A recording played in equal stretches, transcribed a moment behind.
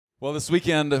Well, this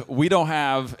weekend, we don't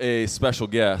have a special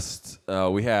guest.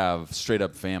 We have straight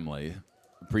up family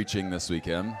preaching this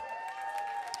weekend.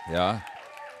 Yeah.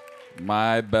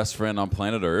 My best friend on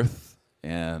planet Earth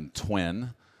and twin,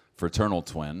 fraternal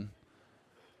twin,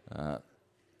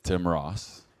 Tim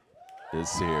Ross,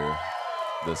 is here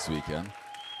this weekend. And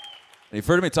you've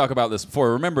heard me talk about this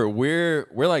before. Remember, we're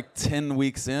like 10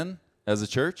 weeks in as a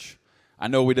church. I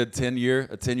know we did a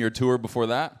 10-year tour before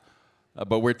that.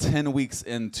 But we're 10 weeks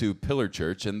into Pillar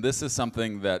Church, and this is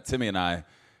something that Timmy and I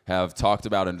have talked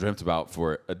about and dreamt about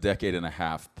for a decade and a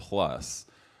half plus.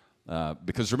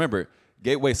 Because remember,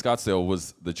 Gateway Scottsdale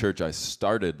was the church I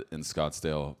started in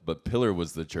Scottsdale, but Pillar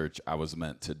was the church I was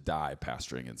meant to die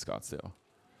pastoring in Scottsdale.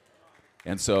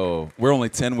 And so we're only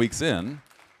 10 weeks in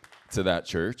to that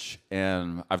church,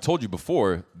 and I've told you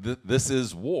before, this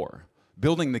is war.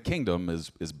 Building the kingdom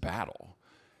is battle.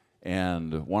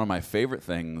 And one of my favorite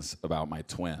things about my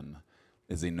twin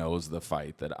is he knows the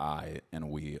fight that I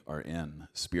and we are in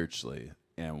spiritually.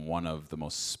 And one of the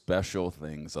most special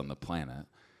things on the planet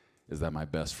is that my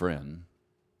best friend,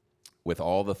 with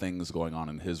all the things going on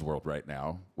in his world right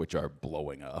now, which are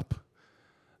blowing up,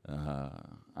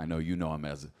 I know you know him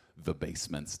as the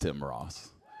basement's Tim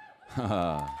Ross.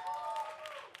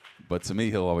 But to me,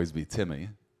 he'll always be Timmy.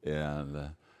 And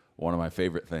one of my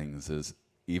favorite things is,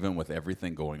 even with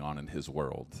everything going on in his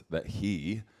world, that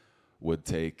he would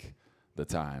take the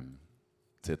time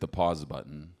to hit the pause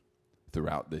button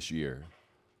throughout this year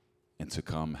and to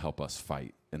come help us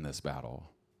fight in this battle.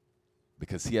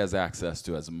 Because he has access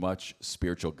to as much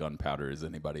spiritual gunpowder as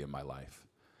anybody in my life.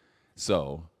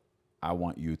 So I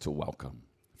want you to welcome,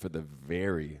 for the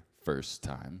very first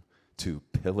time, to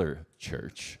Pillar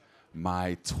Church,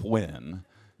 my twin,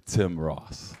 Tim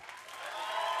Ross.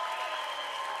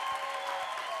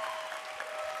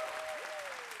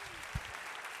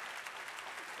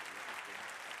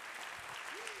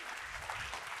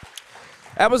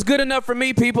 That was good enough for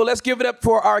me, people. Let's give it up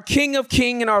for our King of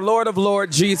Kings and our Lord of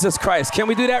Lords, Jesus Christ. Can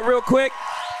we do that real quick?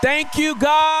 Thank you,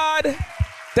 God.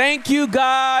 Thank you,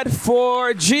 God,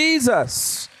 for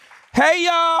Jesus. Hey,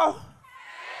 y'all.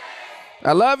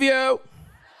 I love you.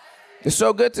 It's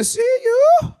so good to see you.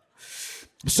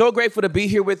 I'm so grateful to be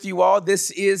here with you all.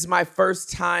 This is my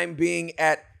first time being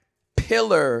at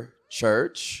Pillar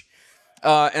Church,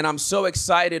 and I'm so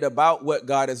excited about what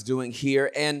God is doing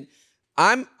here. And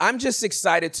I'm just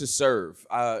excited to serve.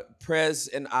 Prez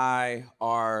and I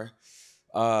are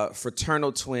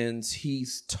fraternal twins.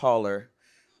 He's taller.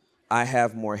 I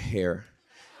have more hair.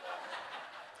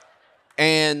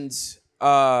 And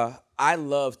I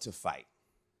love to fight.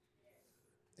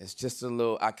 It's just a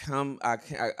little,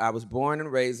 I was born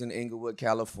and raised in Inglewood,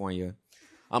 California.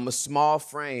 I'm a small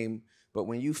frame, but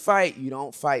when you fight, you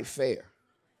don't fight fair.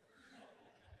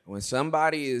 When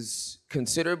somebody is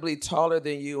considerably taller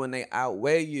than you and they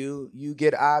outweigh you, you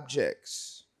get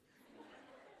objects.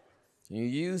 You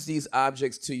use these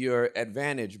objects to your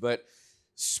advantage, but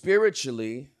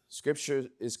spiritually, Scripture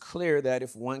is clear that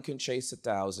if one can chase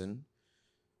 1,000,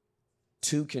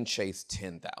 two can chase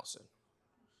 10,000.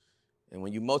 And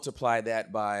when you multiply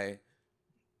that by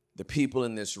the people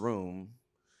in this room,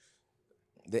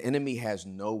 the enemy has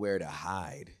nowhere to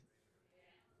hide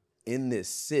in this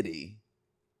city,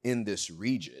 in this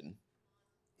region,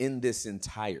 in this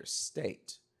entire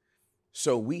state.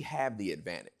 So we have the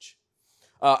advantage.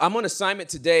 I'm on assignment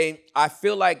today. I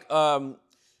feel like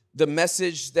the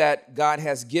message that God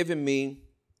has given me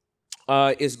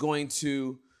is going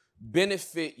to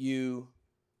benefit you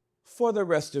for the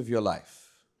rest of your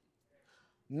life.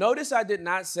 Notice I did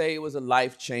not say it was a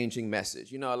life-changing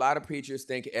message. You know, a lot of preachers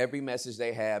think every message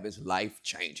they have is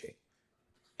life-changing,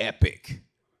 epic,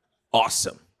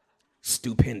 awesome,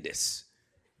 stupendous.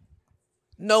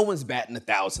 No one's batting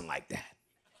 1,000 like that.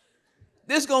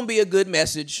 This is going to be a good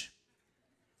message,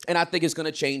 and I think it's going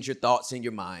to change your thoughts and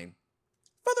your mind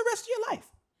for the rest of your life.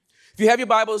 If you have your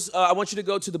Bibles, I want you to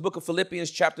go to the book of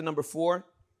Philippians, chapter number 4.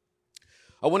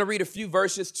 I want to read a few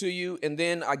verses to you, and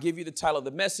then I'll give you the title of the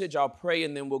message. I'll pray,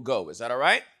 and then we'll go. Is that all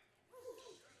right?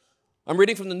 I'm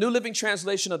reading from the New Living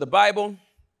Translation of the Bible,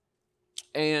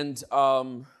 and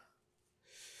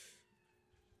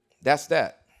that's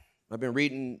that. I've been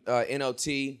reading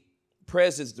NLT.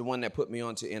 Prez is the one that put me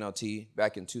onto NLT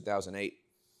back in 2008.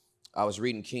 I was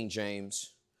reading King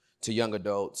James to young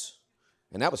adults,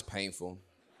 and that was painful.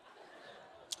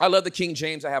 I love the King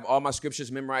James. I have all my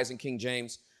scriptures memorized in King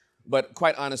James. But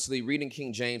quite honestly, reading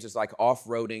King James is like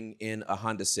off-roading in a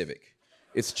Honda Civic.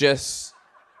 It's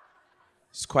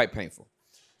quite painful.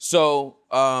 So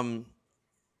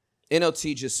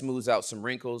NLT just smooths out some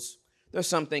wrinkles. There's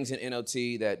some things in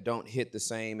NLT that don't hit the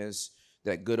same as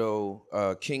that good old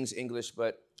King's English,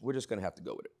 but we're just going to have to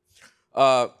go with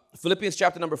it. Philippians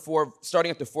chapter number 4,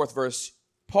 starting at the 4th verse,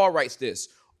 Paul writes this: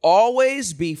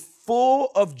 always be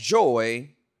full of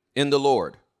joy in the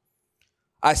Lord.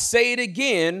 I say it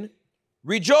again,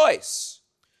 rejoice.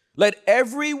 Let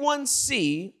everyone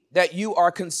see that you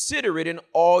are considerate in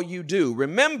all you do.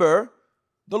 Remember,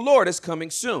 the Lord is coming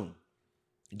soon.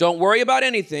 Don't worry about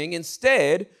anything.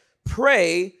 Instead,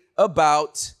 pray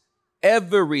about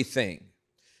everything.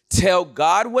 Tell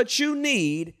God what you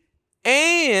need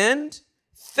and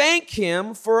thank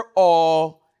him for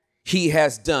all he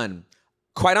has done.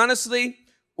 Quite honestly,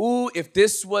 if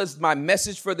this was my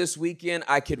message for this weekend,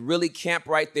 I could really camp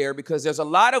right there, because there's a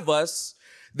lot of us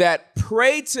that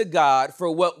pray to God for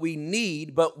what we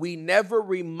need, but we never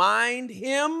remind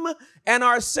him and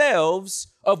ourselves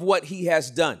of what he has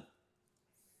done.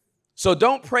 So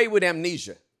don't pray with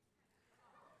amnesia.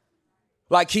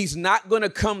 Like he's not going to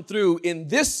come through in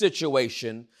this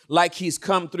situation like he's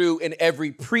come through in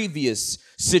every previous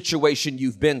situation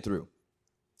you've been through.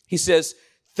 He says,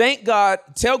 thank God,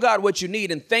 tell God what you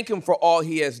need and thank him for all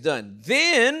he has done.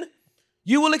 Then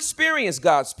you will experience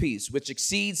God's peace, which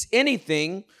exceeds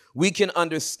anything we can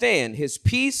understand. His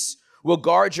peace will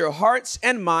guard your hearts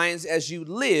and minds as you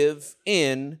live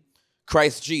in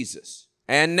Christ Jesus.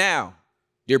 And now,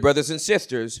 dear brothers and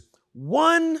sisters,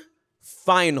 one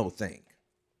final thing.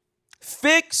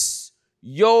 Fix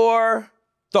your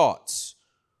thoughts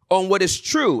on what is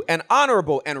true and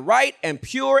honorable and right and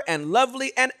pure and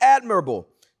lovely and admirable.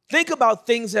 Think about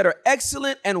things that are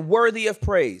excellent and worthy of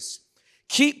praise.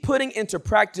 Keep putting into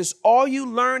practice all you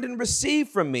learned and received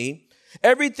from me,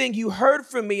 everything you heard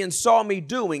from me and saw me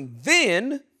doing.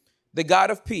 Then the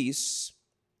God of peace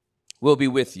will be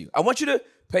with you. I want you to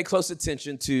pay close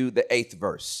attention to the 8th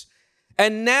verse.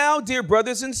 And now, dear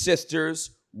brothers and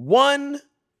sisters, one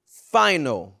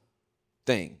final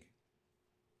thing.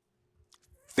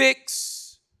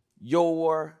 Fix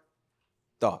your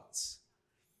thoughts.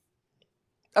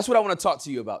 That's what I want to talk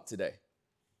to you about today.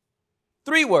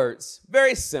 3 words,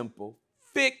 very simple.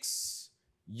 Fix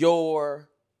your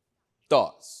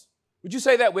thoughts. Would you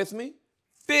say that with me?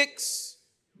 Fix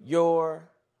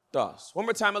your thoughts. One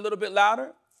more time, a little bit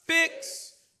louder.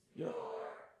 Fix your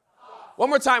thoughts. One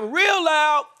more time, real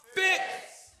loud. Fix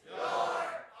your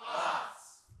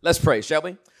thoughts. Let's pray, shall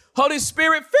we? Holy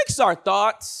Spirit, fix our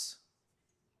thoughts.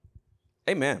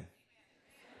 Amen.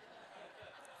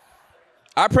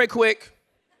 I pray quick.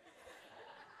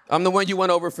 I'm the one you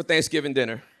went over for Thanksgiving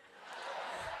dinner.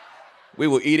 We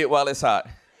will eat it while it's hot.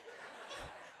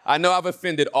 I know I've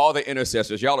offended all the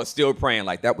intercessors. Y'all are still praying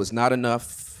like that was not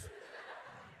enough.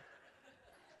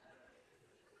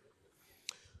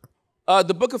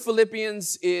 The book of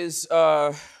Philippians is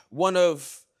one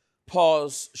of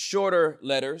Paul's shorter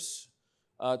letters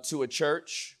to a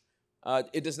church.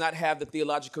 It does not have the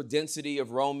theological density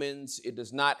of Romans. It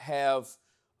does not have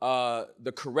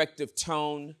the corrective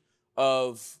tone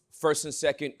of 1st and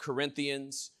 2nd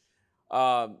Corinthians.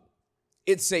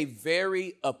 It's a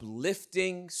very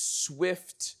uplifting,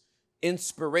 swift,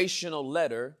 inspirational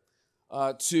letter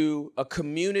to a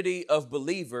community of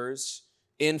believers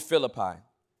in Philippi.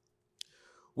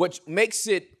 What makes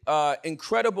it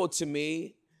incredible to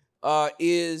me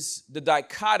is the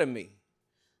dichotomy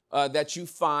that you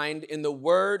find in the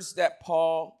words that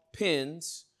Paul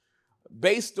pens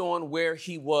based on where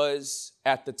he was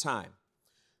at the time.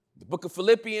 The book of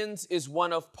Philippians is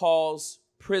one of Paul's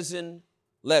prison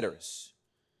letters.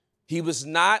 He was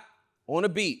not on a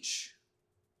beach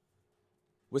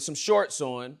with some shorts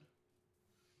on,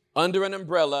 under an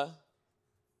umbrella,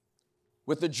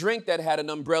 with a drink that had an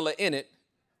umbrella in it,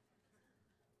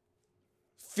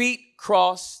 feet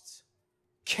crossed,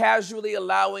 casually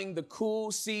allowing the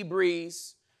cool sea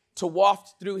breeze to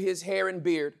waft through his hair and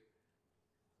beard,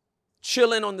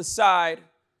 chilling on the side,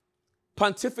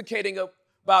 pontificating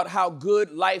about how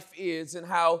good life is and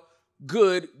how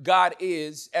good God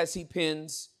is as he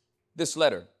pens this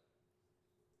letter.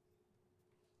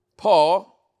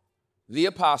 Paul, the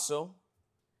apostle,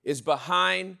 is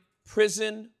behind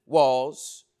prison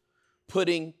walls,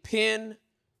 putting pen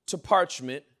to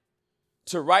parchment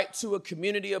to write to a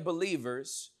community of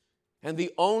believers, and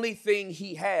the only thing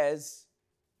he has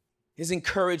is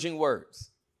encouraging words,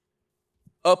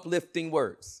 uplifting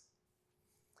words.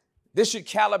 This should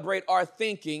calibrate our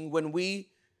thinking when we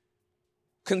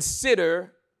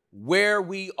consider where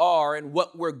we are and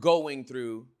what we're going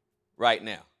through right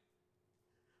now.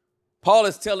 Paul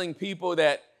is telling people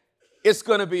that it's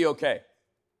going to be okay,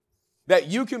 that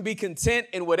you can be content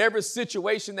in whatever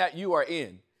situation that you are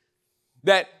in,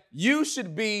 that you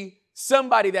should be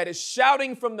somebody that is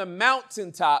shouting from the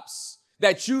mountaintops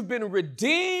that you've been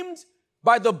redeemed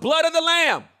by the blood of the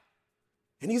Lamb.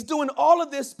 And he's doing all of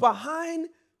this behind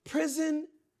prison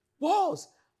walls.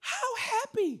 How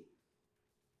happy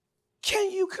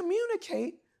can you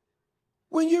communicate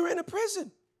when you're in a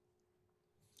prison?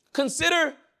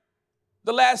 Consider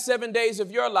the last 7 days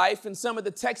of your life and some of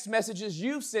the text messages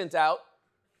you've sent out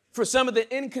for some of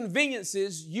the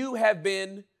inconveniences you have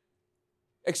been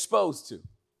exposed to.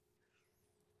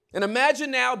 And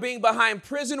imagine now being behind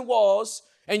prison walls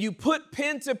and you put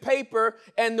pen to paper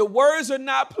and the words are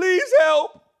not, please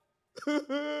help.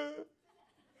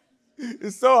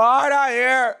 It's so hard out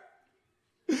here.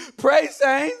 Pray,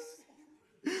 saints.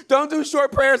 Don't do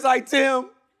short prayers like Tim.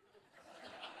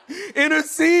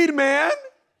 Intercede, man.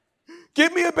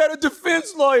 Get me a better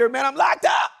defense lawyer, man. I'm locked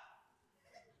up.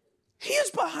 He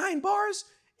is behind bars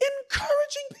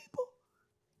encouraging people.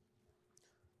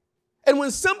 And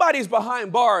when somebody's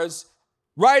behind bars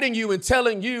writing you and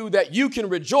telling you that you can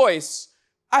rejoice,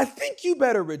 I think you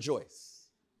better rejoice.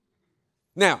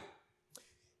 Now,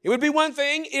 it would be one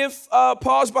thing if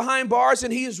Paul's behind bars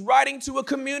and he is writing to a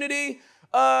community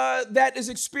that is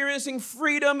experiencing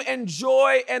freedom and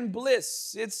joy and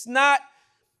bliss. It's not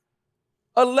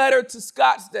a letter to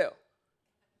Scottsdale,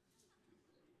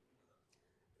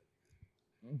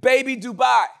 baby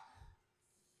Dubai.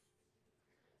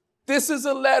 This is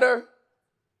a letter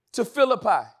to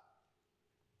Philippi.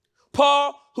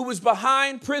 Paul, who was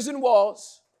behind prison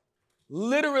walls,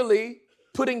 literally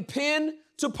putting pen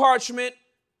to parchment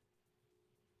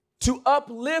to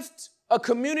uplift a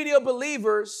community of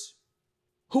believers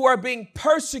who are being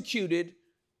persecuted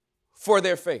for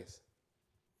their faith.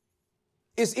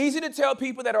 It's easy to tell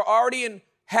people that are already in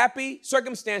happy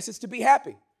circumstances to be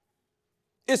happy.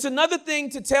 It's another thing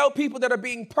to tell people that are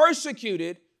being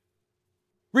persecuted,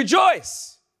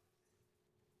 rejoice.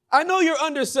 I know you're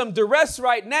under some duress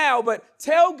right now, but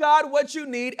tell God what you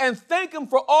need and thank Him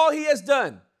for all He has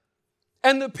done.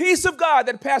 And the peace of God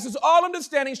that passes all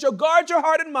understanding shall guard your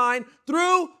heart and mind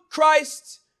through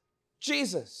Christ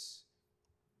Jesus.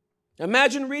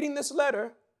 Imagine reading this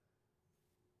letter,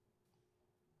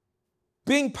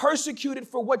 being persecuted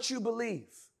for what you believe,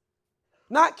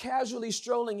 not casually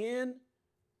strolling in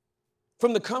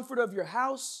from the comfort of your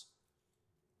house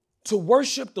to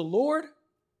worship the Lord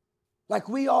like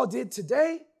we all did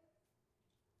today,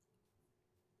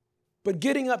 but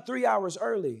getting up 3 hours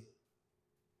early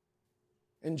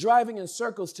and driving in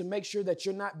circles to make sure that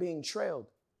you're not being trailed,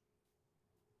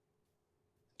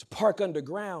 to park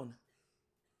underground,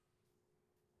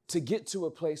 to get to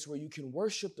a place where you can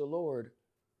worship the Lord,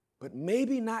 but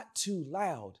maybe not too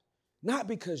loud, not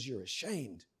because you're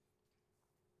ashamed,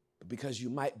 but because you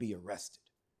might be arrested.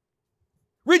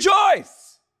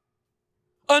 Rejoice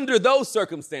under those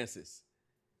circumstances.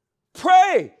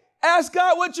 Pray, ask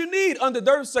God what you need under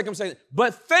those circumstances,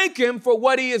 but thank Him for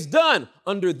what He has done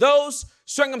under those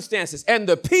circumstances. And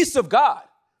the peace of God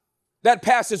that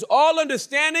passes all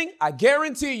understanding, I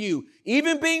guarantee you,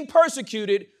 even being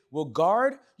persecuted, will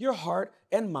guard your heart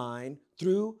and mind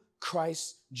through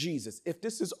Christ Jesus. If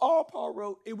this is all Paul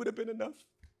wrote, it would have been enough.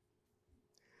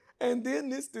 And then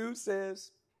this dude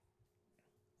says,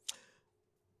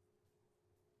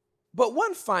 but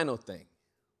one final thing.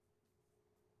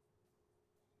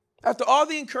 After all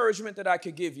the encouragement that I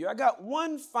could give you, I got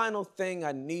one final thing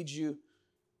I need you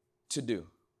to do.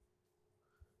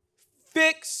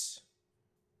 Fix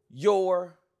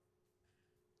your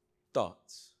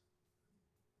thoughts.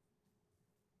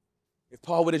 If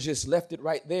Paul would have just left it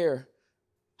right there,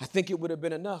 I think it would have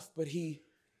been enough. But he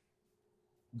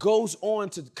goes on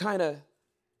to kind of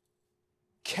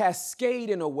cascade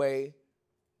in a way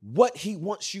what he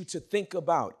wants you to think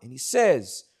about. And he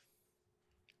says,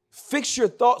 fix your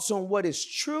thoughts on what is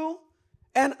true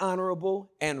and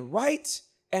honorable and right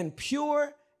and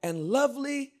pure and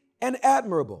lovely and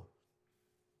admirable.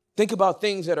 Think about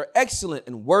things that are excellent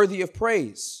and worthy of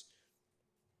praise.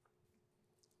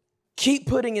 Keep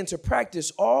putting into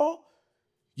practice all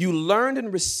you learned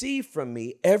and received from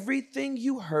me, everything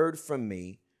you heard from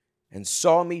me and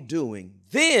saw me doing.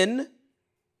 Then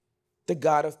the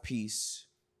God of peace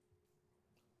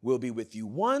will be with you.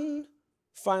 One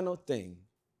final thing.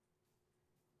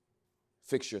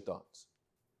 Fix your thoughts.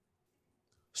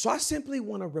 So I simply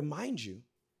want to remind you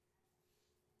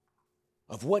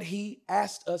of what he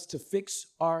asked us to fix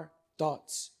our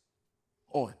thoughts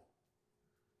on.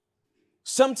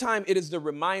 Sometimes it is the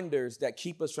reminders that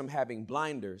keep us from having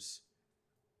blinders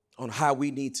on how we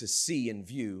need to see and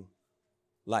view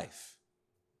life.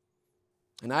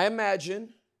 And I imagine,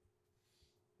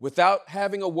 without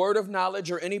having a word of knowledge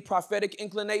or any prophetic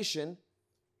inclination,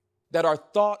 that our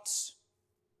thoughts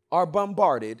are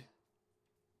bombarded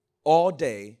all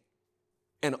day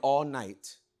and all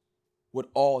night with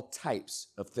all types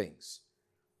of things.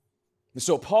 And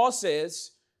so Paul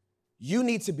says, you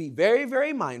need to be very,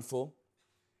 very mindful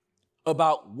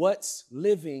about what's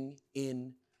living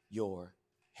in your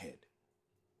head.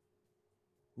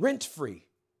 Rent-free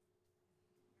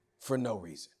for no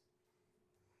reason.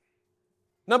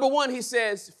 Number one, he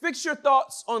says, fix your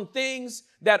thoughts on things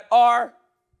that are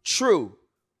true.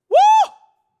 Woo!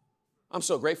 I'm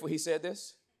so grateful he said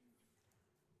this.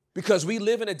 Because we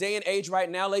live in a day and age right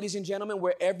now, ladies and gentlemen,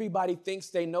 where everybody thinks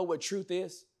they know what truth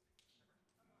is.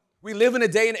 We live in a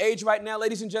day and age right now,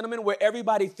 ladies and gentlemen, where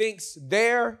everybody thinks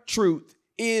their truth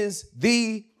is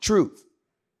the truth.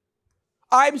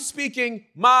 I'm speaking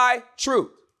my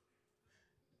truth.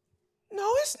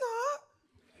 No, it's not.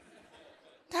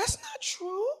 That's not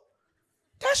true.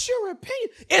 That's your opinion.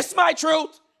 It's my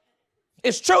truth.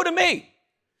 It's true to me.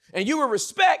 And you will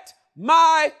respect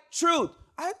my truth.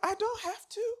 I don't have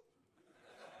to.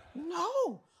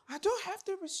 No, I don't have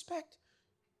to respect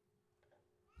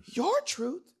your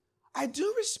truth. I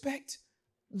do respect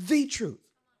the truth.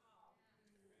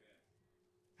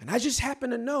 And I just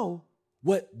happen to know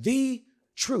what the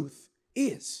truth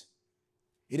is.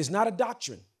 It is not a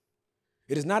doctrine.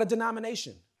 It is not a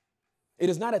denomination. It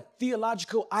is not a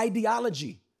theological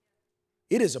ideology.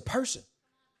 It is a person.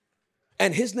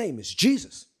 And his name is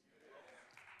Jesus.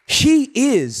 He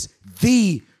is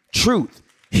the truth.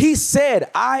 He said,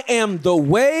 I am the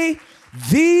way,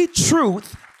 the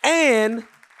truth, and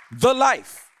the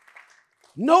life.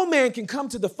 No man can come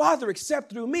to the Father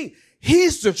except through me.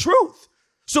 He's the truth.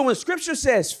 So when scripture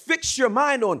says, fix your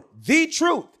mind on the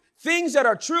truth, things that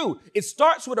are true, it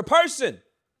starts with a person.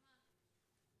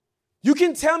 You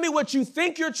can tell me what you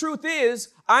think your truth is.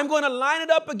 I'm going to line it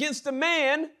up against the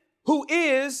man who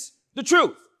is the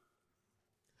truth.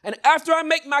 And after I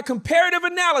make my comparative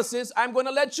analysis, I'm going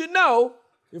to let you know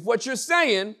if what you're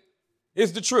saying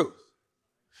is the truth.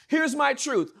 Here's my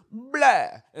truth, blah.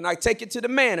 And I take it to the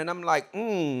man and I'm like,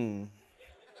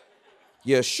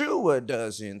 Yeshua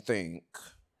doesn't think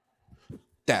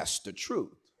that's the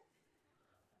truth.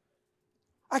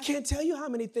 I can't tell you how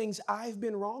many things I've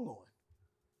been wrong on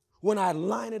when I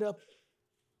line it up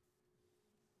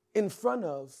in front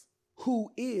of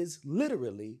who is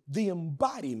literally the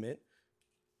embodiment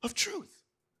of truth.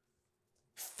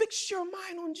 Fix your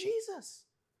mind on Jesus.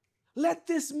 Let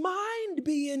this mind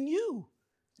be in you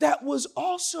that was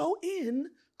also in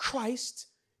Christ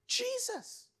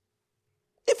Jesus.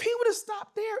 If he would have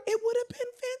stopped there, it would have been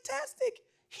fantastic.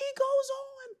 He goes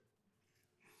on.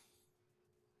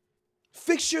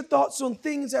 Fix your thoughts on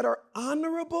things that are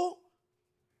honorable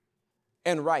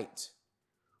and right.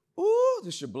 Ooh,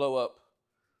 this should blow up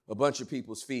a bunch of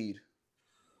people's feed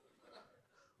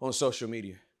on social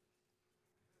media.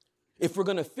 If we're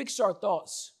going to fix our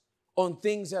thoughts on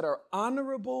things that are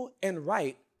honorable and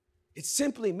right, it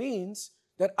simply means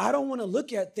that I don't want to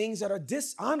look at things that are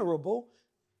dishonorable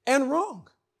and wrong.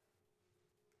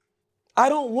 I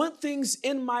don't want things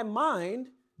in my mind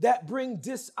that bring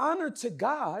dishonor to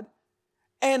God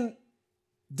and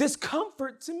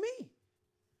discomfort to me.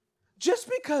 Just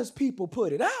because people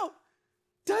put it out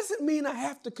doesn't mean I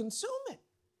have to consume it.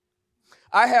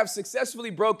 I have successfully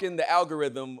broken the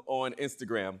algorithm on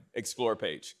Instagram Explore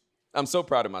page. I'm so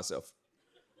proud of myself.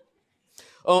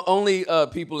 Only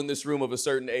people in this room of a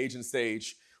certain age and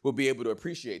stage will be able to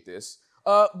appreciate this.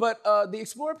 But the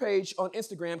Explore page on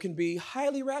Instagram can be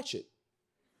highly ratchet.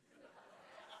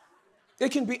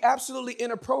 It can be absolutely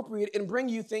inappropriate and bring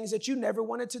you things that you never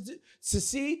wanted to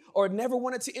see or never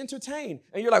wanted to entertain.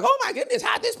 And you're like, oh my goodness,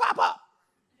 how'd this pop up?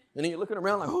 And then you're looking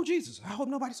around like, oh Jesus, I hope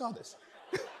nobody saw this.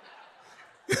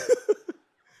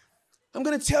 I'm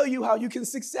going to tell you how you can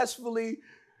successfully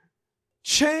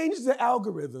change the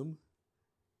algorithm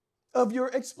of your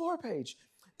Explore page.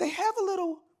 They have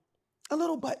a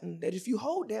little button that if you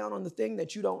hold down on the thing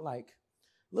that you don't like,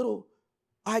 a little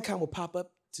icon will pop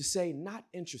up to say not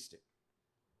interested.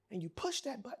 And you push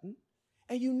that button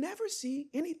and you never see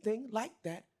anything like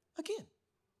that again.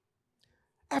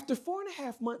 After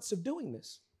 4.5 months of doing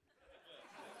this,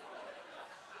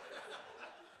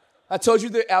 I told you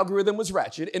the algorithm was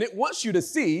ratchet and it wants you to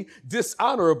see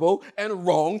dishonorable and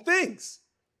wrong things.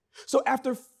 So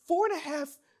after 4.5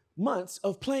 months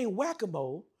of playing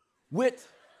whack-a-mole with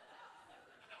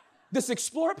this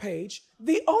Explore page,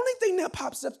 the only thing that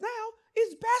pops up now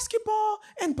is basketball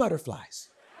and butterflies.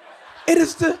 It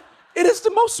is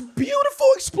the most beautiful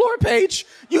Explore page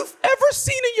you've ever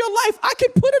seen in your life. I can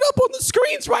put it up on the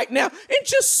screens right now and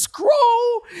just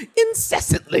scroll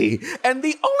incessantly. And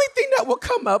the only thing that will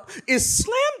come up is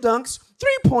slam dunks,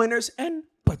 3-pointers, and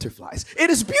butterflies. It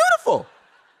is beautiful.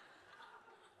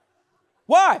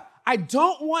 Why? I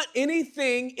don't want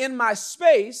anything in my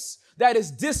space that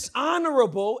is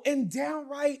dishonorable and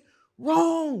downright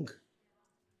wrong.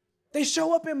 They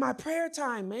show up in my prayer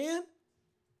time, man.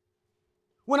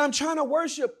 When I'm trying to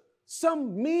worship,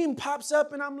 some meme pops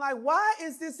up and I'm like, why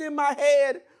is this in my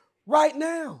head right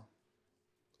now?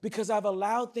 Because I've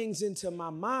allowed things into my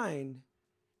mind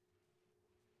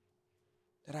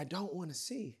that I don't want to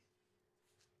see.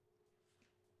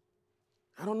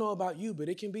 I don't know about you, but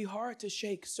it can be hard to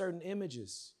shake certain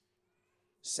images,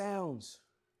 sounds,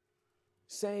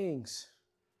 sayings,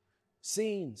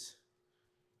 scenes.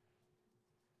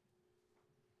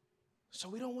 So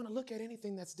we don't want to look at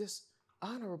anything that's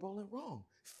dishonorable and wrong.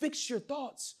 Fix your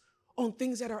thoughts on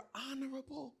things that are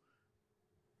honorable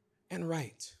and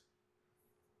right.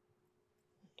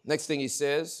 Next thing he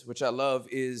says, which I love,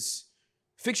 is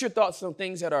fix your thoughts on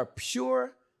things that are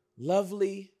pure,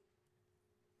 lovely,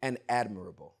 and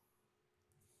admirable.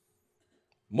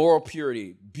 Moral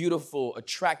purity, beautiful,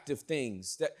 attractive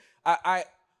things. That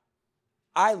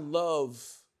I love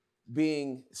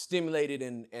being stimulated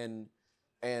and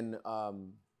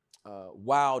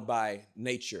wowed by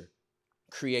nature,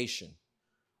 creation.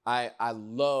 I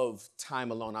love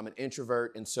time alone. I'm an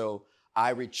introvert, and so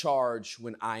I recharge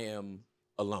when I am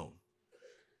alone.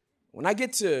 When I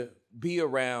get to be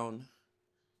around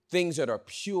things that are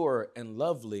pure and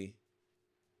lovely,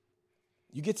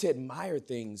 you get to admire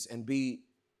things and be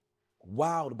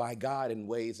wowed by God in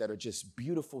ways that are just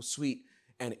beautiful, sweet,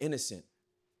 and innocent.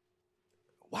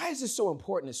 Why is this so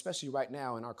important, especially right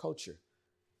now in our culture?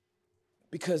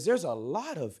 Because there's a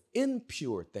lot of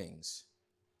impure things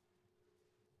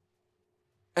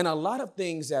and a lot of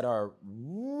things that are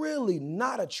really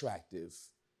not attractive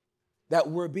that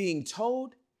we're being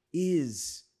told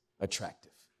is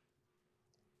attractive.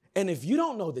 And if you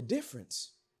don't know the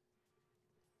difference,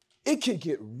 it can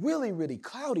get really, really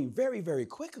cloudy very, very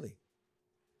quickly.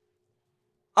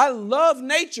 I love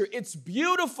nature. It's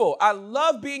beautiful. I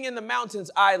love being in the mountains.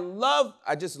 I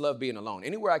just love being alone.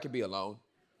 Anywhere I can be alone.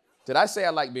 Did I say I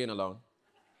like being alone?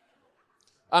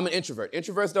 I'm an introvert.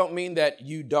 Introverts don't mean that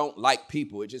you don't like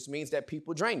people. It just means that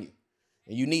people drain you.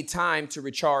 And you need time to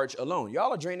recharge alone.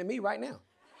 Y'all are draining me right now.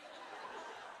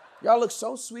 Y'all look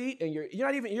so sweet and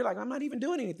you're like, I'm not even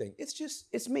doing anything.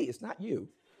 It's me. It's not you.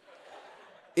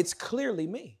 It's clearly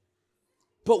me.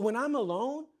 But when I'm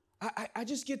alone, I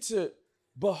just get to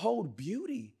behold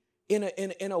beauty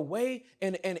in a way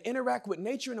and interact with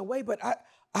nature in a way, but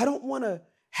I don't want to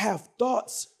have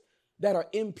thoughts that are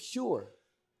impure.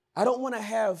 I don't want to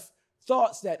have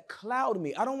thoughts that cloud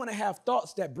me. I don't want to have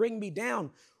thoughts that bring me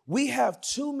down. We have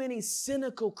too many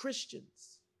cynical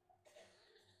Christians.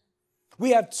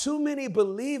 We have too many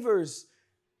believers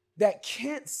that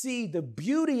can't see the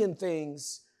beauty in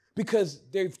things because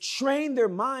they've trained their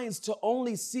minds to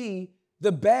only see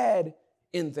the bad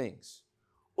in things.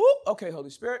 Ooh, okay, Holy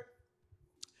Spirit.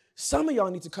 Some of y'all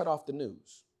need to cut off the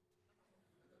news.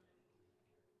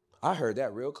 I heard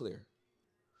that real clear.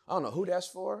 I don't know who that's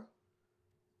for,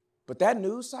 but that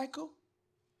news cycle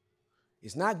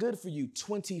is not good for you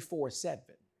 24/7.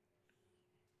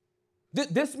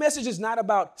 This message is not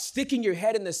about sticking your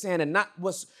head in the sand and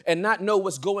not know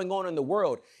what's going on in the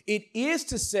world. It is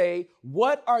to say,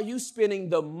 what are you spending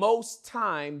the most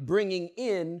time bringing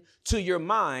in to your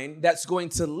mind that's going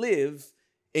to live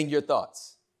in your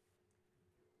thoughts?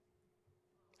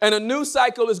 And a news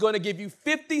cycle is going to give you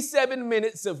 57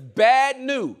 minutes of bad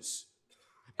news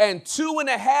and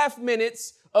 2.5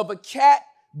 minutes of a cat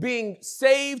being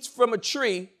saved from a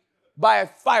tree by a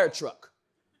fire truck.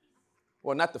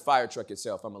 Well, not the fire truck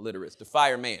itself. I'm a literist. The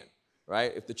fireman,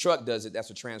 right? If the truck does it, that's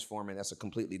a transformer, and that's a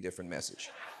completely different message.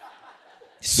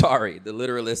 Sorry, the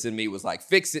literalist in me was like,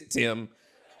 fix it, Tim.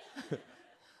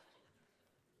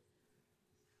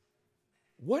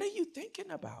 What are you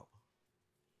thinking about?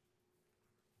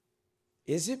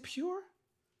 Is it pure?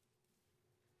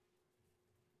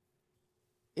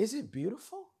 Is it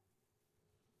beautiful?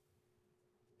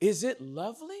 Is it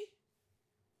lovely?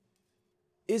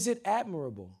 Is it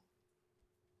admirable?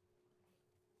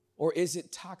 Or is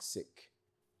it toxic,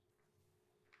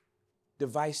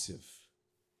 divisive?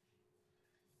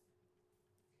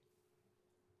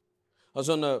 I was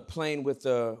on a plane with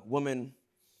a woman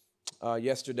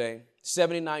yesterday,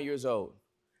 79 years old,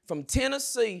 from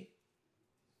Tennessee.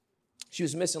 She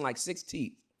was missing like 6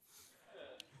 teeth.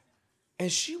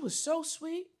 And she was so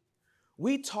sweet.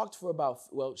 We talked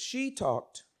for she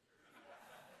talked.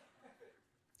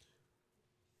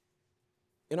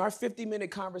 In our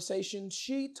 50-minute conversation,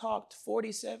 she talked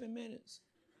 47 minutes.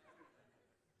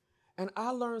 And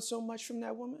I learned so much from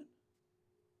that woman.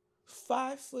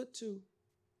 5'2",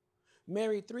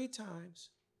 married 3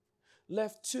 times,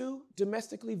 left 2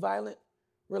 domestically violent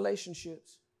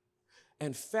relationships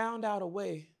and found out a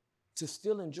way to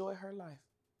still enjoy her life.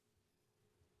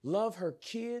 Love her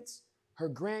kids, her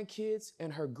grandkids,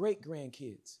 and her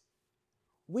great-grandkids.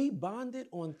 We bonded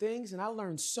on things, and I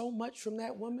learned so much from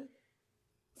that woman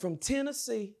from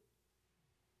Tennessee.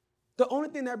 The only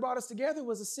thing that brought us together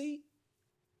was a seat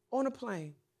on a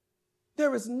plane.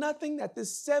 There is nothing that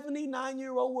this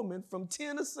 79-year-old woman from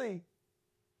Tennessee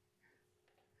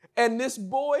and this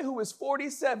boy who is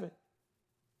 47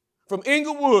 from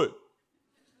Inglewood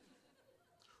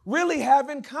really have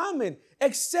in common,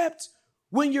 except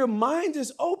when your mind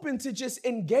is open to just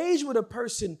engage with a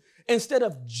person instead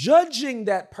of judging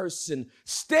that person,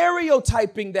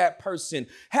 stereotyping that person,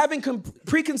 having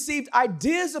preconceived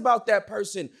ideas about that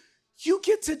person. You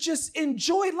get to just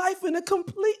enjoy life in a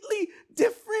completely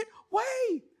different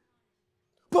way.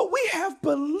 But we have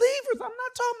believers. I'm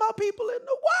not talking about people in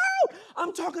the world.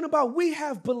 I'm talking about we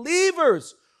have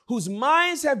believers whose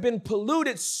minds have been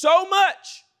polluted so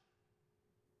much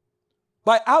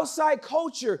by outside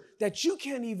culture that you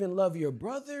can't even love your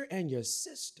brother and your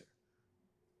sister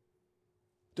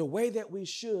the way that we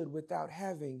should without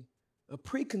having a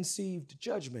preconceived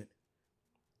judgment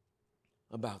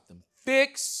about them.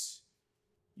 Fix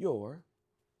your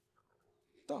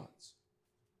thoughts.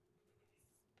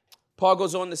 Paul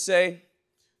goes on to say,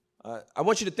 I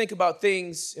want you to think about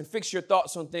things and fix your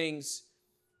thoughts on things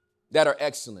that are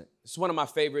excellent. It's one of my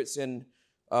favorites, and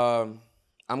I'm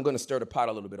going to stir the pot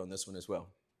a little bit on this one as well.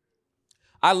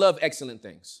 I love excellent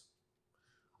things.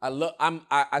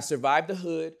 I survived the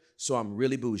hood, so I'm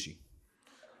really bougie,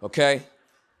 okay?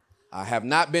 I have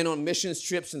not been on missions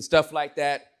trips and stuff like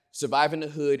that. Surviving the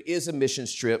hood is a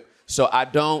missions trip, so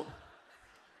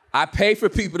I pay for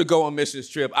people to go on missions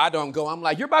trip. I don't go. I'm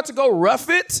like, you're about to go rough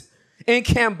it in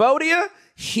Cambodia?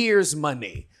 Here's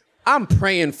money. I'm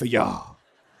praying for y'all.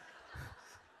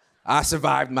 I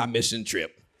survived my mission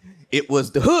trip. It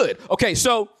was the hood. Okay,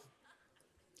 so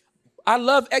I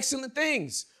love excellent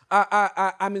things.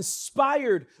 I'm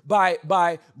inspired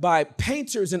by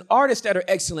painters and artists that are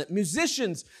excellent,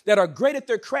 musicians that are great at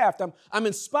their craft. I'm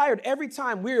inspired every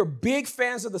time. We're big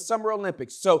fans of the Summer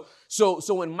Olympics. So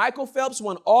when Michael Phelps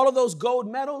won all of those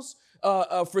gold medals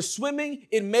for swimming,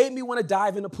 it made me want to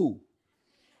dive in a pool.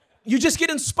 You just get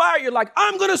inspired. You're like,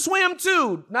 I'm going to swim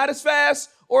too. Not as fast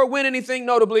or win anything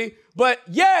notably, but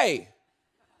yay.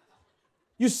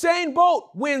 Usain Bolt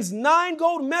wins 9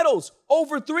 gold medals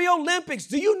over 3 Olympics.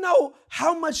 Do you know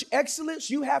how much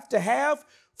excellence you have to have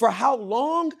for how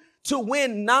long to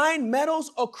win 9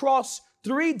 medals across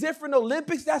 3 different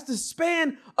Olympics? That's the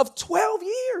span of 12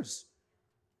 years.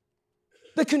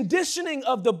 The conditioning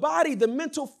of the body, the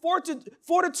mental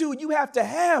fortitude you have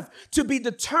to be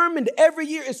determined every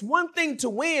year. It's one thing to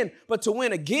win, but to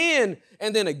win again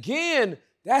and then again,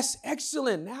 that's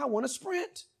excellent. Now I want to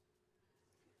sprint.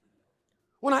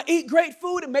 When I eat great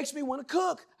food, it makes me want to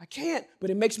cook. I can't, but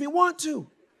it makes me want to.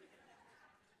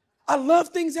 I love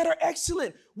things that are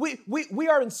excellent. We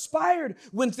are inspired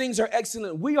when things are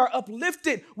excellent. We are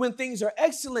uplifted when things are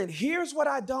excellent. Here's what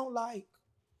I don't like.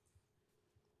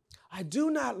 I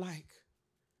do not like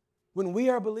when we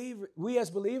as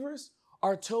believers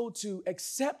are told to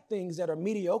accept things that are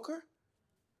mediocre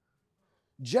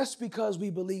just because we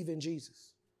believe in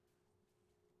Jesus.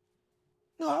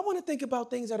 No, I want to think about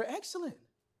things that are excellent.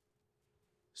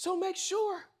 So make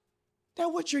sure that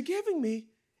what you're giving me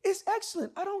is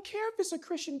excellent. I don't care if it's a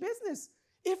Christian business.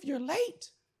 If you're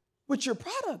late with your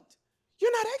product,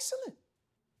 you're not excellent.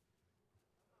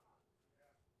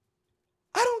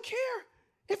 I don't care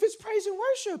if it's praise and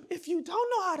worship. If you don't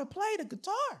know how to play the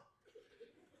guitar,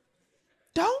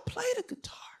 don't play the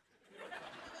guitar.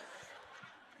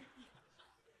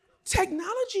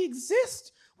 Technology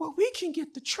exists where we can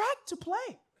get the track to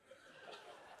play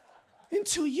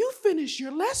until you finish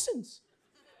your lessons.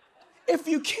 If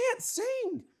you can't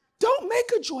sing, don't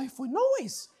make a joyful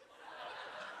noise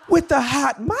with the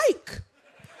hot mic.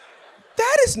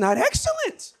 That is not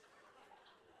excellent.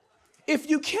 If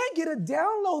you can't get a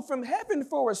download from heaven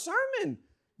for a sermon,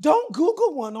 don't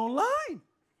Google one online.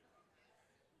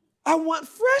 I want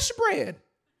fresh bread,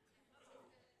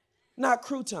 not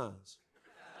croutons.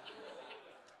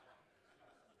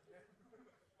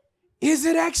 Is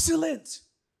it excellent?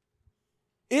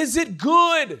 Is it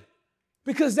good?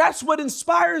 Because that's what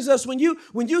inspires us. When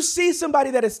you see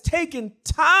somebody that has taken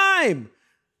time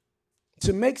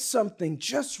to make something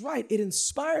just right, it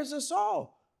inspires us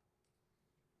all.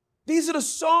 These are the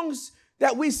songs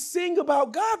that we sing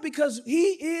about God because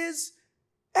He is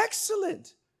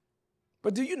excellent.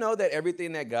 But do you know that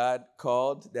everything that God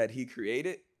called, that He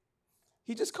created,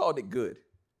 He just called it good?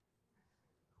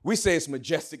 We say it's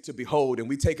majestic to behold, and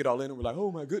we take it all in, and we're like,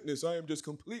 oh my goodness, I am just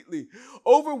completely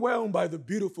overwhelmed by the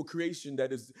beautiful creation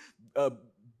that is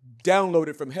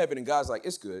downloaded from heaven. And God's like,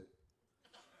 it's good.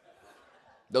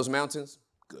 Those mountains,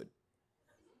 good.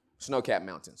 Snow-capped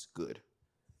mountains, good.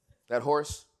 That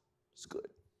horse, it's good.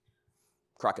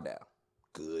 Crocodile,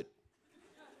 good.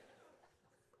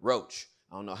 Roach,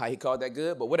 I don't know how he called that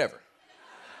good, but whatever.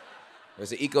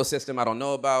 There's an ecosystem I don't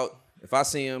know about. If I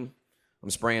see him, I'm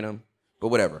spraying him, but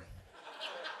whatever.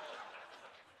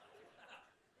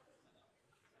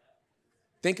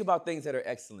 Think about things that are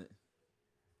excellent.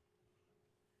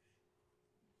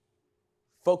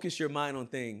 Focus your mind on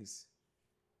things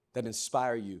that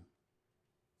inspire you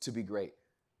to be great.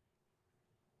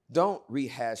 Don't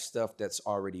rehash stuff that's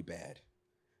already bad.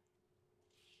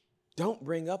 Don't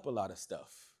bring up a lot of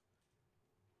stuff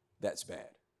that's bad.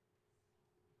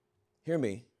 Hear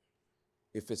me.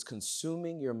 If it's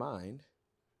consuming your mind,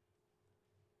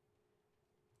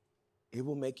 it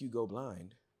will make you go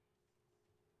blind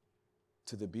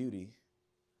to the beauty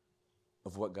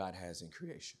of what God has in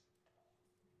creation.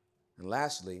 And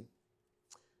lastly,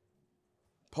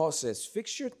 Paul says,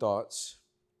 fix your thoughts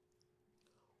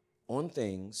on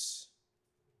things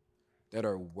that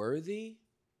are worthy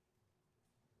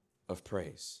of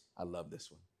praise. I love this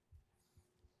one.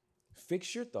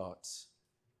 Fix your thoughts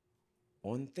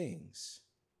on things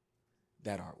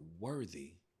that are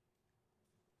worthy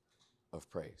of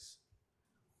praise.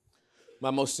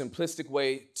 My most simplistic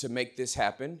way to make this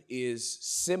happen is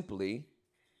simply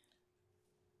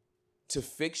to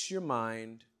fix your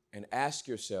mind and ask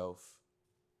yourself,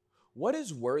 what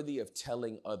is worthy of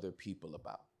telling other people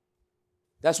about?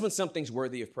 That's when something's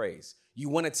worthy of praise. You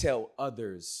want to tell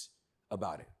others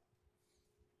about it.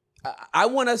 I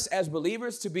want us as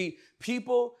believers to be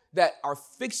people that are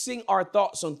fixing our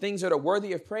thoughts on things that are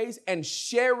worthy of praise and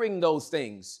sharing those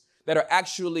things that are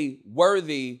actually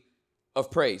worthy of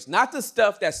praise. Not the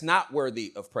stuff that's not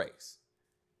worthy of praise.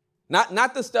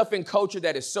 Not the stuff in culture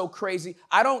that is so crazy.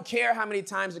 I don't care how many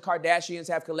times the Kardashians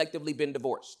have collectively been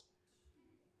divorced.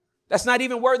 That's not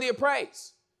even worthy of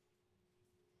praise.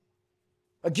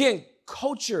 Again,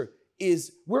 culture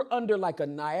is, we're under like a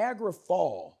Niagara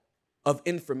Fall of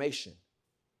information.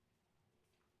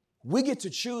 We get to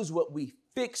choose what we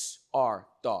fix our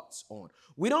thoughts on.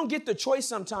 We don't get the choice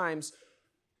sometimes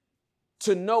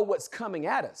to know what's coming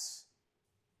at us.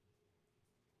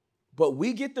 But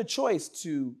we get the choice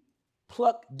to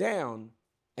pluck down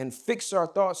and fix our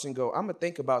thoughts and go, I'm going to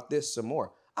think about this some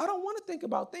more. I don't want to think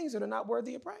about things that are not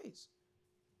worthy of praise.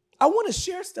 I want to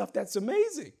share stuff that's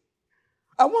amazing.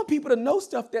 I want people to know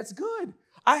stuff that's good.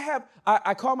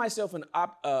 I call myself an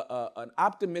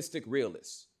optimistic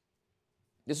realist.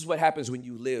 This is what happens when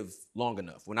you live long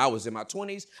enough. When I was in my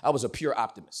 20s, I was a pure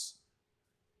optimist.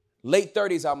 Late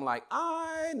 30s, I'm like,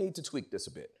 I need to tweak this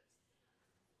a bit.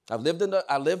 I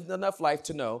lived enough life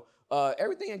to know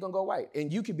everything ain't gonna go right.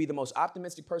 And you could be the most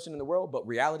optimistic person in the world, but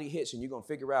reality hits and you're gonna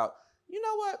figure out, you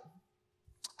know what?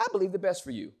 I believe the best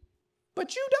for you,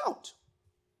 but you don't.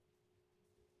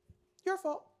 Your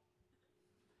fault.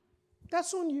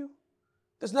 That's on you.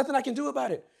 There's nothing I can do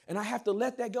about it. And I have to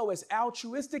let that go. As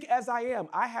altruistic as I am,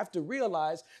 I have to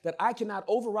realize that I cannot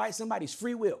override somebody's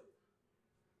free will.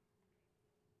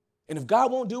 And if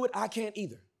God won't do it, I can't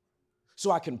either. So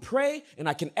I can pray and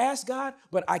I can ask God,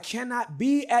 but I cannot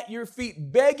be at your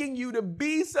feet begging you to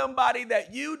be somebody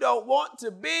that you don't want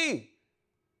to be.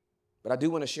 But I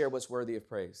do want to share what's worthy of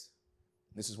praise.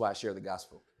 This is why I share the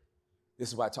gospel. This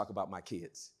is why I talk about my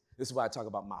kids. This is why I talk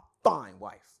about my fine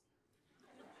wife.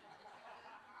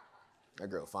 That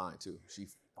girl fine too. She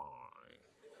fine.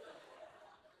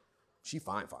 She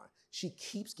fine. She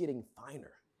keeps getting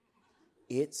finer.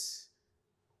 It's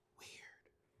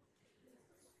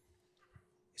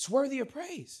It's worthy of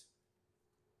praise.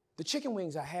 The chicken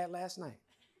wings I had last night.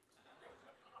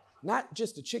 Not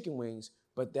just the chicken wings,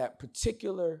 but that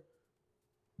particular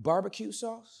barbecue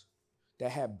sauce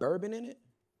that had bourbon in it.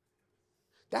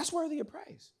 That's worthy of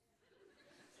praise.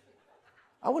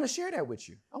 I want to share that with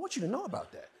you. I want you to know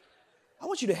about that. I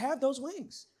want you to have those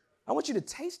wings. I want you to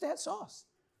taste that sauce.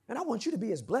 And I want you to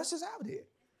be as blessed as I did.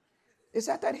 It's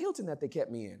at that Hilton that they kept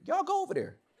me in. Y'all go over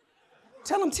there.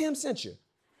 Tell them Tim sent you.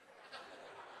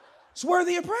 It's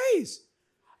worthy of praise.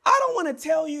 I don't want to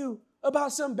tell you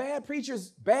about some bad preacher's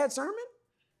bad sermon.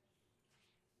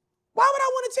 Why would I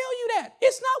want to tell you that?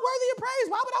 It's not worthy of praise.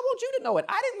 Why would I want you to know it?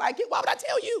 I didn't like it. Why would I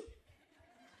tell you?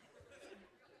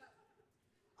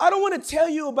 I don't want to tell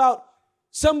you about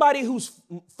somebody who's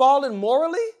fallen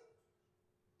morally,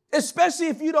 especially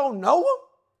if you don't know them.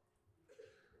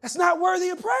 That's not worthy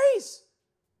of praise.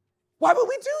 Why would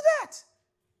we do that?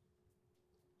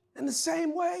 In the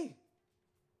same way,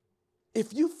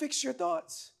 if you fix your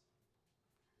thoughts,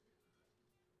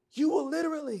 you will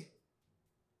literally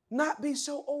not be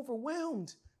so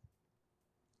overwhelmed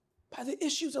by the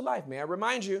issues of life. May I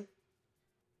remind you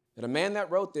that a man that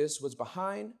wrote this was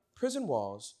behind prison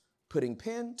walls, putting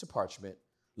pen to parchment,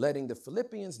 letting the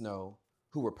Philippians know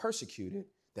who were persecuted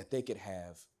that they could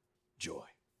have joy.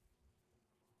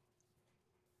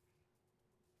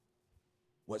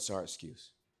 What's our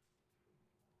excuse?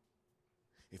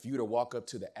 If you were to walk up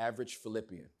to the average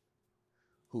Philippian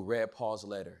who read Paul's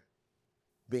letter,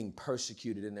 being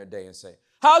persecuted in their day, and say,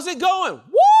 how's it going?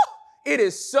 Woo! It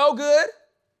is so good.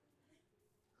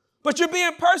 But you're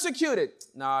being persecuted.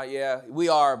 Nah, yeah, we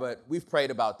are, but we've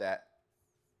prayed about that.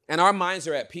 And our minds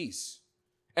are at peace.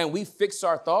 And we fix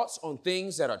our thoughts on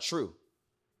things that are true.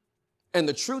 And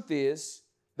the truth is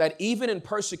that even in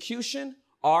persecution,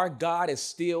 our God is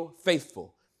still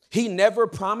faithful. He never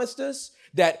promised us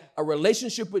that a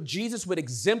relationship with Jesus would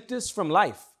exempt us from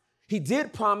life. He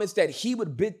did promise that he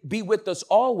would be with us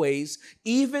always,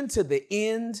 even to the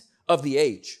end of the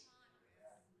age.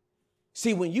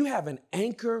 See, when you have an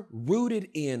anchor rooted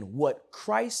in what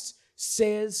Christ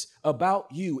says about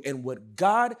you and what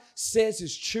God says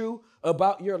is true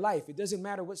about your life, it doesn't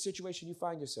matter what situation you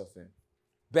find yourself in.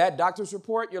 Bad doctor's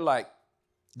report, you're like,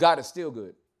 God is still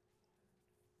good.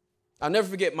 I'll never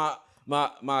forget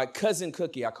my cousin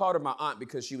Cookie. I called her my aunt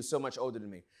because she was so much older than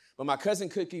me. But my cousin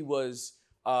Cookie was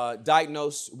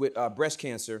diagnosed with breast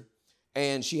cancer,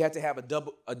 and she had to have a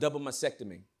double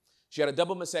mastectomy. She had a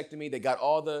double mastectomy. They got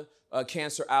all the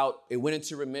cancer out. It went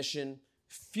into remission.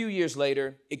 A few years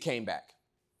later, it came back.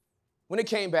 When it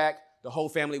came back, the whole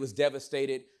family was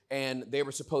devastated, and they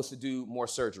were supposed to do more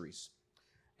surgeries.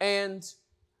 And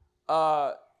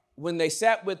when they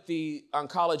sat with the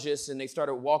oncologist and they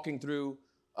started walking through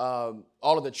all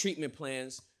of the treatment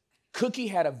plans, Cookie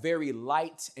had a very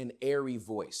light and airy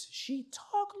voice. She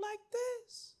talked like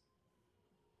this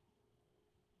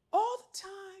all the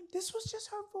time. This was just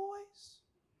her voice.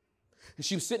 And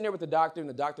she was sitting there with the doctor, and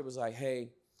the doctor was like,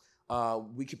 hey,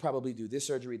 we could probably do this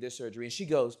surgery. And she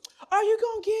goes, are you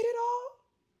going to get it all?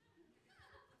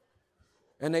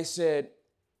 And they said,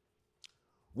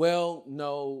 well,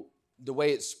 no, the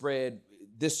way it's spread,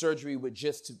 this surgery would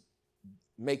just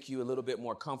make you a little bit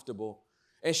more comfortable.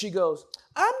 And she goes,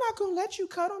 I'm not going to let you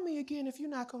cut on me again if you're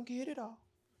not going to get it all.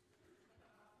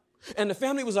 And the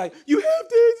family was like, you have to have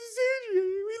the surgery.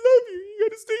 We love you. You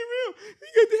got to stay around. You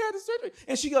got to have the surgery.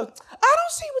 And she goes, I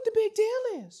don't see what the big deal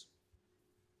is.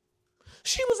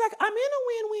 She was like, I'm in a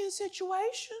win-win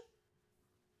situation.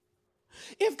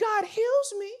 If God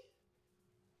heals me,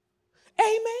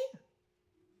 amen.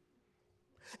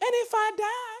 And if I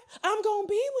die, I'm going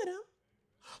to be with him.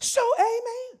 So,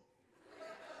 amen.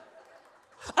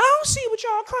 I don't see what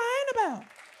y'all crying about.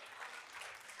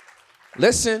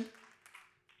 Listen,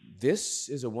 this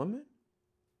is a woman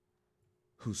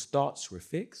whose thoughts were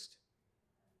fixed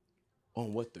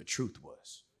on what the truth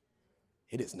was.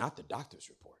 It is not the doctor's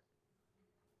report.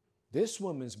 This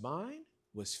woman's mind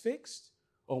was fixed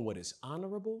on what is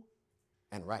honorable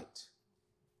and right,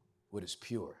 what is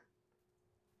pure,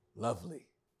 lovely,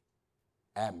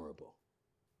 admirable,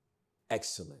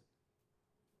 excellent,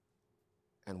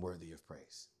 and worthy of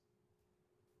praise.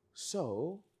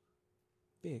 So,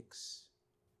 fix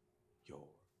your thoughts.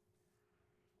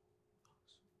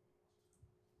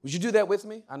 Would you do that with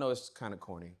me? I know it's kind of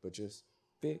corny, but just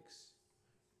fix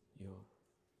your.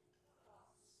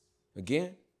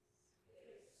 Again.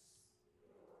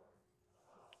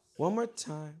 One more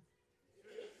time.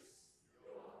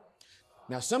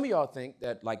 Now, some of y'all think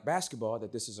that, like basketball,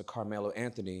 that this is a Carmelo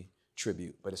Anthony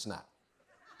tribute, but it's not.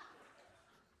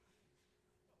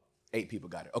 8 people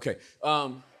got it. Okay.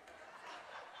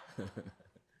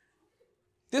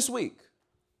 This week,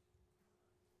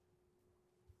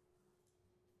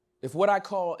 if what I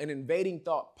call an invading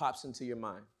thought pops into your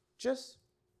mind, just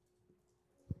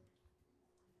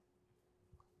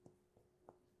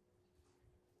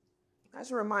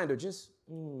as a reminder,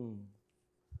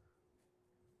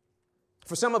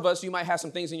 For some of us, you might have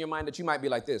some things in your mind that you might be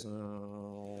like this.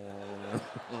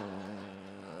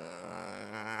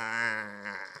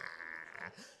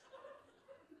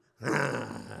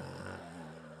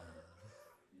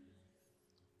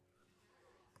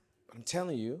 I'm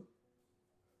telling you,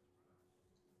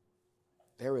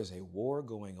 there is a war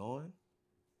going on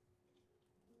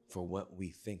for what we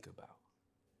think about.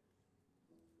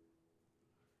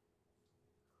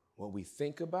 What we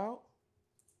think about,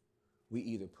 we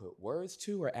either put words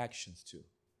to or actions to.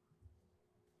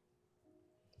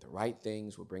 The right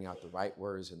things will bring out the right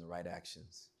words and the right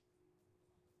actions.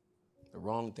 The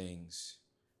wrong things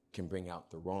can bring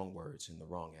out the wrong words and the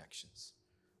wrong actions.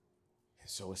 And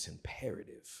so it's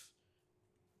imperative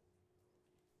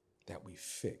that we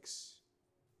fix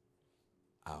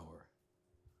our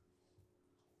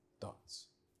thoughts.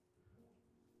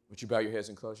 Would you bow your heads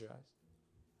and close your eyes?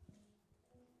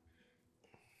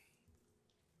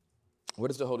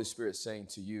 What is the Holy Spirit saying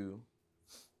to you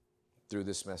through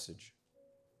this message?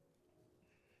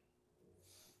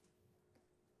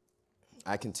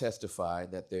 I can testify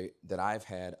that I've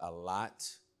had a lot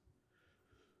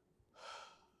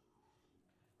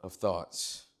of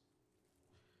thoughts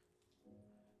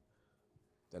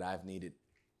that I've needed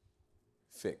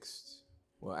fixed.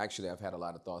 Well, actually, I've had a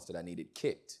lot of thoughts that I needed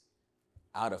kicked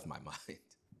out of my mind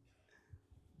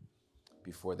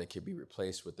before they could be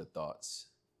replaced with the thoughts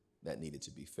that needed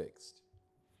to be fixed.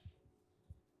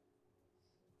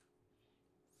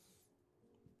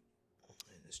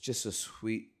 And it's just a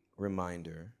sweet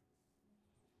reminder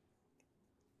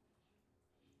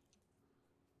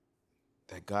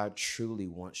that God truly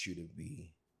wants you to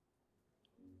be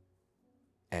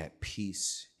at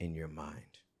peace in your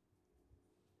mind.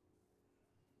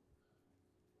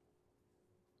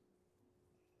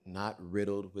 Not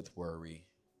riddled with worry,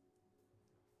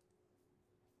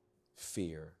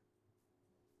 fear,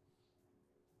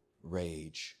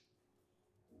 rage,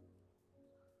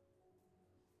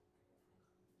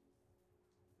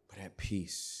 but at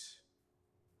peace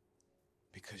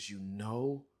because you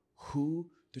know who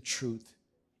the truth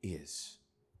is.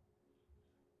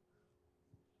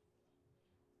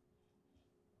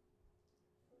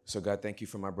 So God, thank you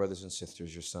for my brothers and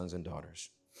sisters, your sons and daughters.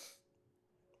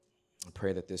 I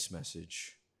pray that this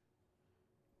message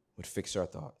would fix our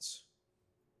thoughts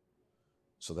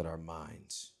so that our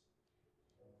minds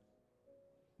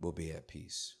will be at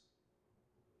peace.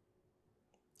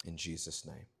 In Jesus'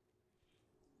 name,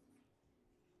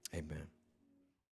 amen.